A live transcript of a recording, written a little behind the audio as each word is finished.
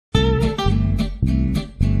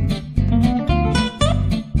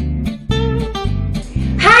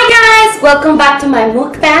welcome back to my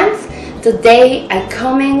mukbangs. Today I'm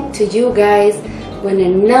coming to you guys with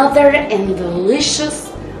another and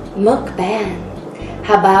delicious mukbang.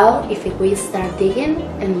 How about if we start digging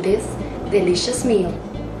in this delicious meal?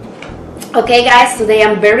 Okay guys, today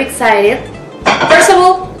I'm very excited. First of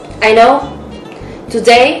all, I know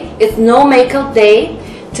today is no makeup day.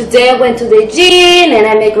 Today I went to the gym and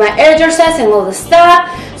I make my exercise and all the stuff.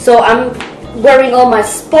 So I'm wearing all my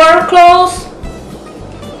sport clothes.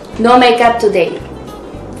 No makeup today.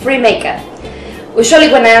 Free makeup. Usually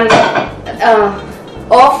when I'm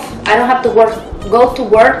off, I don't have to go to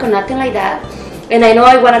work or nothing like that. And I know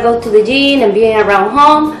I want to go to the gym and being around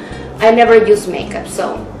home, I never use makeup.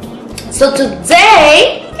 So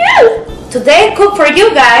today I cook for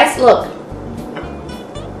you guys. Look.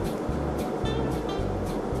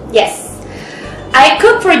 Yes, I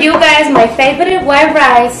cook for you guys my favorite white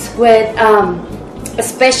rice with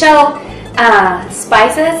special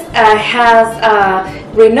spices. I have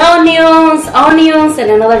green onions, and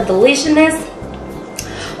another deliciousness.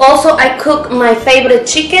 Also, I cook my favorite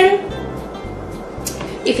chicken.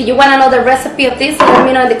 If you want another recipe of this, let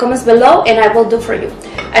me know in the comments below and I will do for you.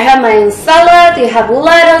 I have my salad, you have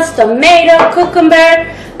lettuce, tomato, cucumber,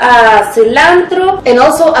 cilantro, and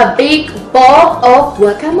also a big bowl of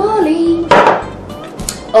guacamole.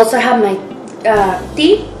 Also have my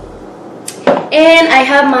tea, and I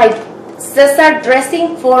have my Caesar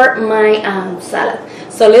dressing for my salad.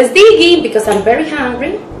 So let's dig in because I'm very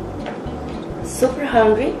hungry, super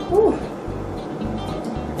hungry. Ooh.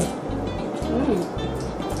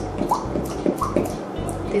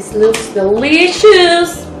 This looks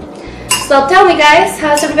delicious. So tell me guys,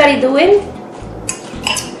 how's everybody doing?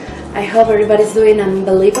 I hope everybody's doing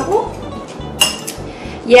unbelievable.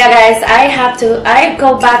 Yeah guys, I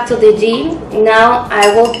go back to the gym now.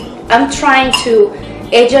 I'm trying to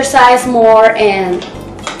exercise more, and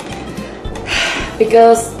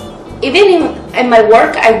because even in my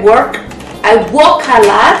work, I walk a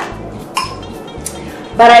lot,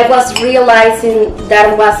 but I was realizing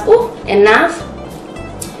that was enough.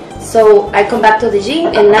 So I come back to the gym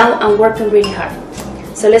and now I'm working really hard.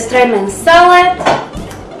 So let's try my salad.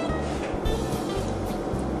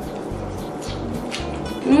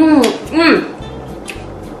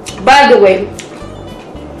 By the way,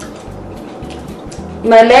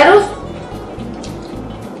 my lettuce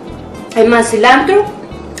and my cilantro,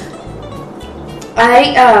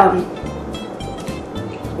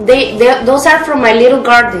 those are from my little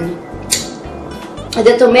garden.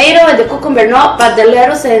 The tomato and the cucumber not, but the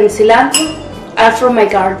lettuce and cilantro are from my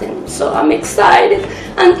garden. So I'm excited.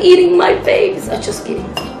 I'm eating my babies. I'm just kidding.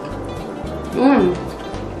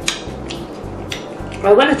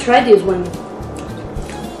 I want to try this one.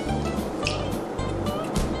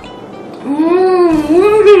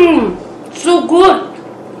 So good.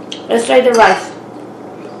 Let's try the rice.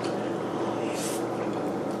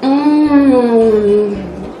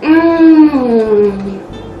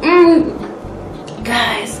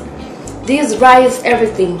 Guys, this rice is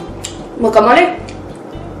everything. Guacamole.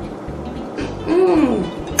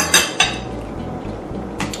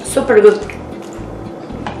 Super good.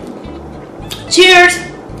 Cheers.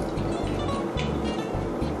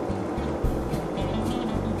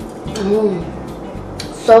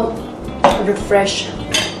 So refreshing.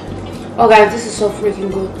 Oh guys, this is so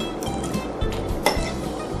freaking good.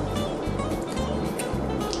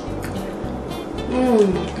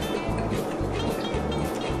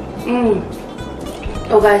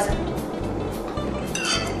 Oh guys,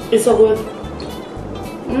 it's so good.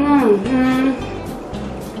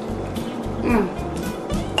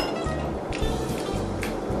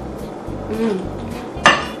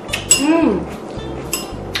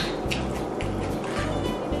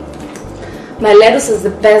 My lettuce is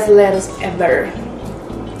the best lettuce ever.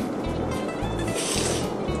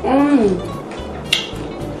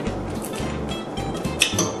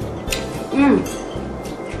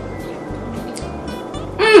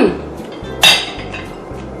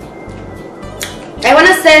 I want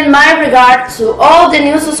to send my regards to all the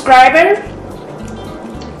new subscribers.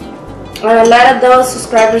 A lot of those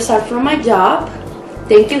subscribers are from my job.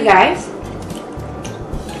 Thank you guys.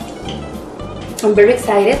 I'm very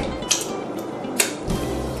excited.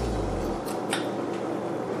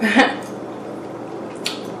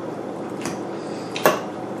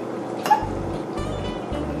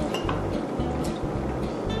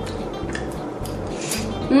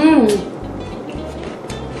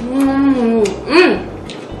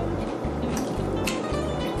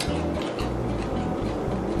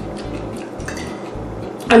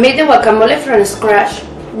 I made the guacamole from scratch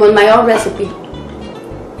with my own recipe.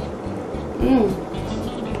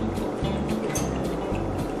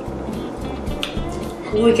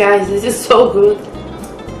 Oh my guys, this is so good.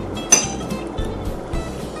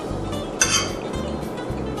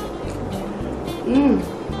 Mmm.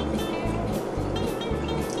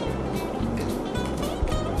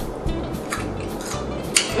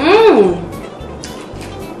 Mmm.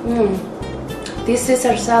 Mmm. This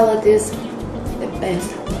Caesar salad is the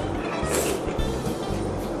best.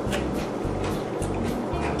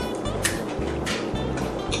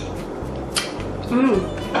 Mmm.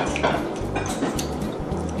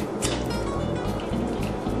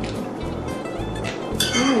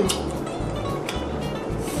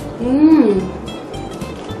 Mmm.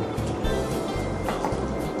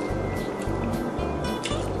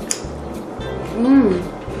 Mmm.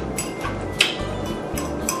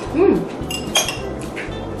 Mmm.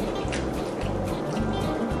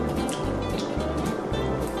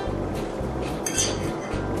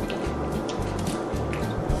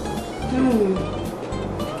 Mmm.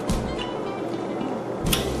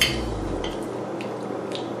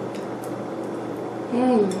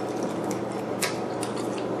 Mmm.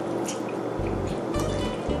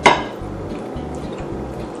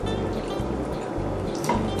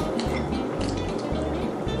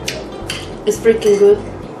 It's freaking good.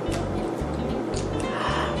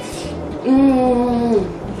 Mmm.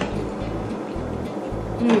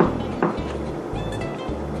 Mmm.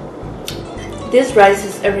 This rice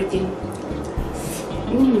is everything.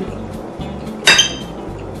 Mmm.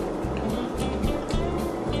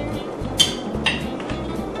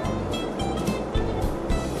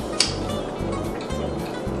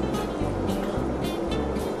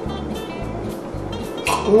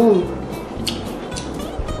 Mmm.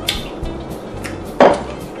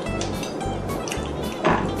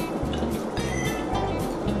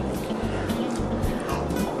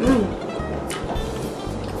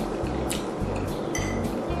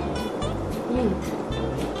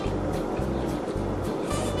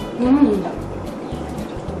 Mmm.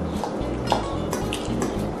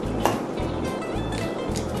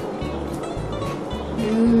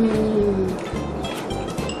 Mmm.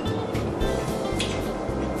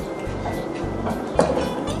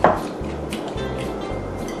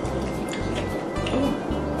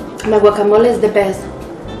 My guacamole is the best.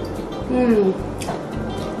 Mmm.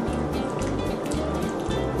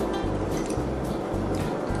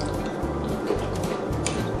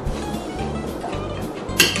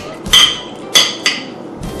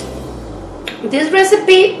 This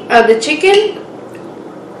recipe of the chicken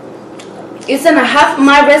is and a half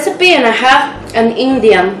my recipe and a half an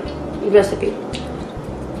Indian recipe.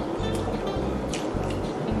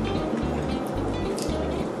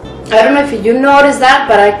 I don't know if you noticed that,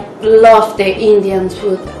 but I love the Indian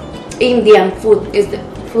food. Indian food is the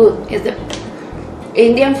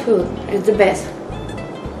Indian food is the best.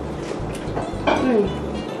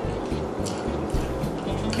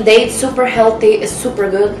 They eat super healthy, it's super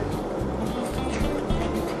good.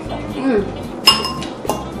 Mmm.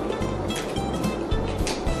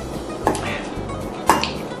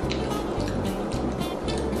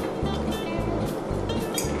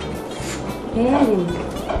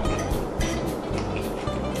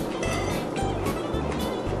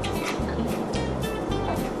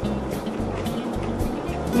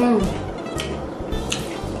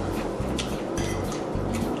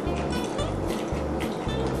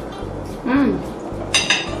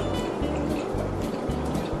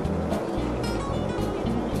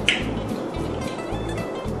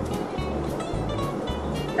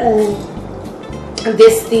 And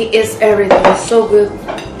this tea is everything. It's so good.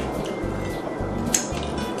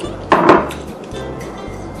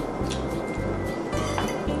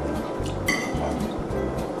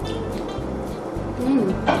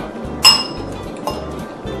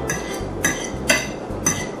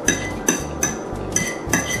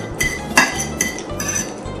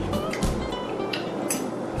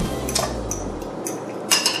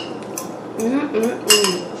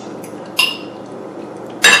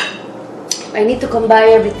 I need to combine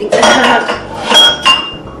everything.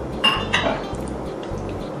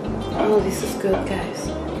 Oh, this is good,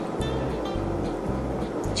 guys.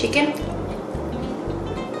 Chicken.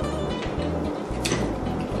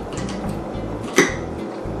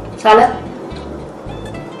 Salad.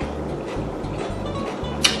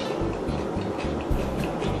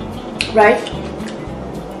 Rice.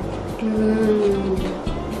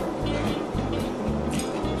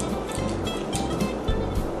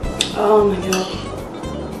 Oh my god.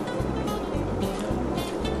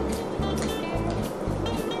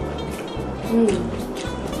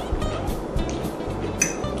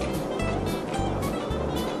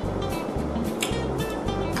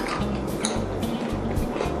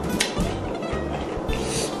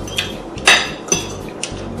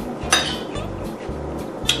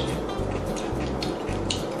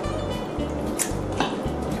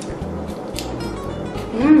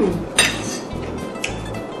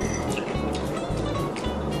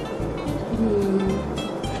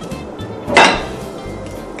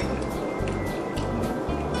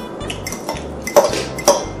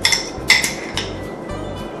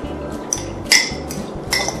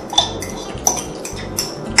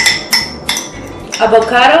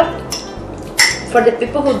 Avocado, for the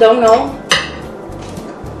people who don't know,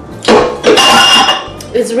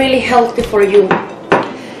 is really healthy for you.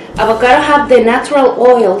 Avocado have the natural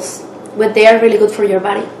oils, but they are really good for your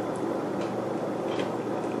body.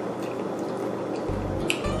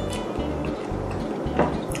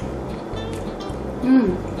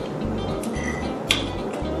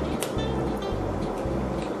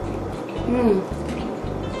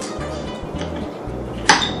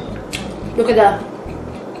 Look at that.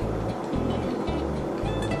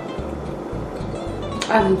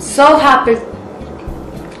 I'm so happy.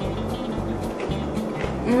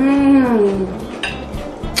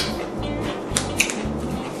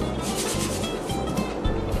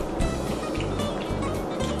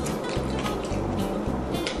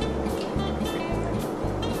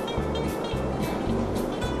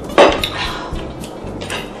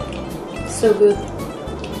 So good.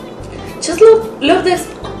 Just look this.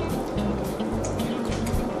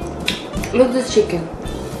 Look this chicken.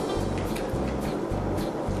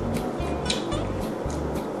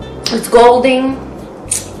 It's golden.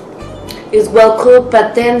 It's well cooked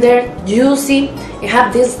but tender, juicy. It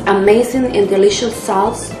have this amazing and delicious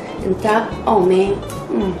sauce in top. Oh man.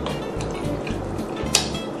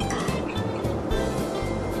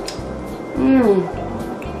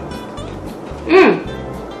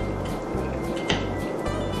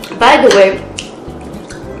 By the way,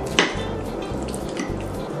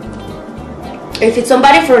 if it's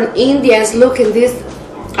somebody from India is looking this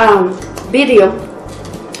video,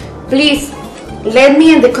 please let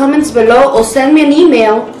me in the comments below or send me an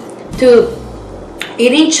email to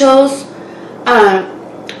Eating Shows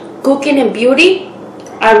Cooking and Beauty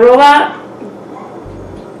 @gmail.com.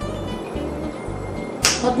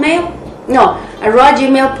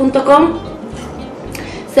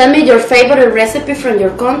 Send me your favorite recipe from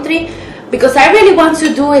your country, because I really want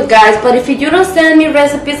to do it, guys. But if you don't send me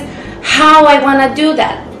recipes, how I want to do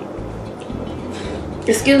that?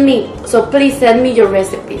 Excuse me. So please send me your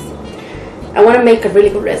recipes. I want to make a really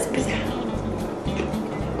good recipe.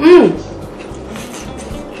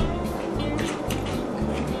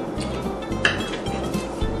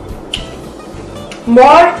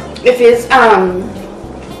 More if it's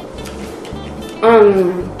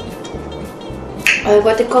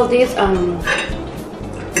what they call this,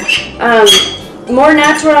 more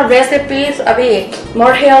natural recipes, a bit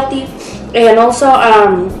more healthy, and also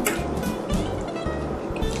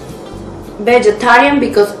vegetarian,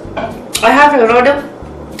 because I have a lot of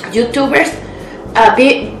YouTubers,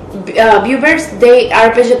 viewers, they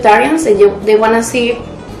are vegetarians, and they want to see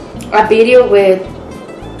a video with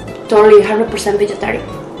totally 100% vegetarian.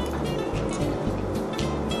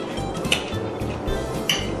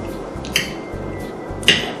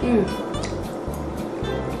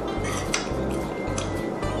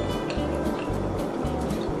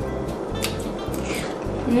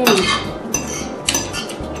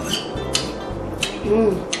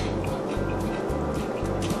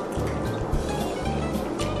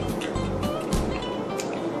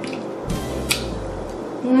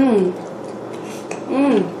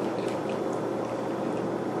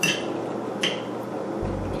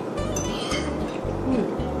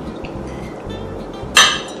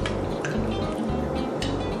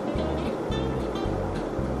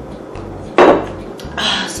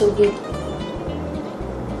 So good.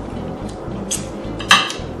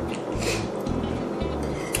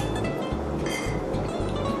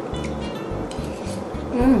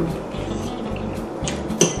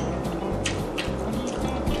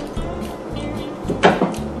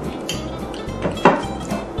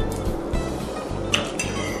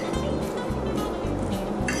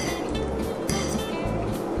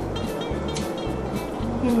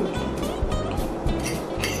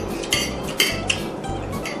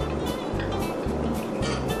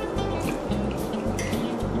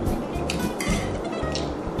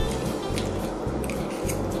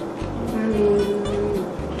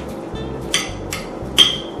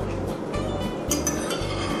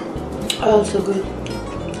 Oh, so good.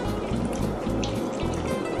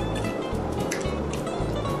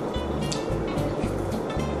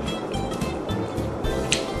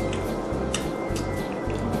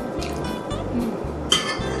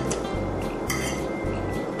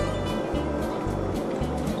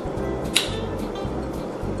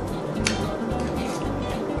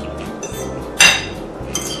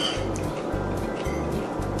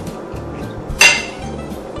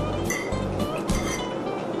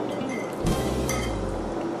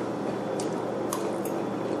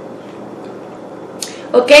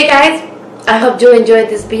 Okay guys, I hope you enjoyed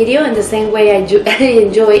this video in the same way I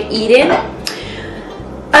enjoy eating.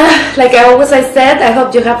 like I said, I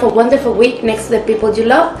hope you have a wonderful week next to the people you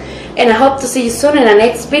love, and I hope to see you soon in the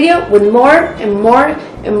next video with more and more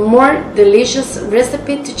and more delicious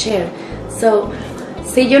recipe to share. So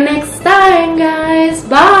see you next time, guys.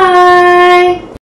 Bye.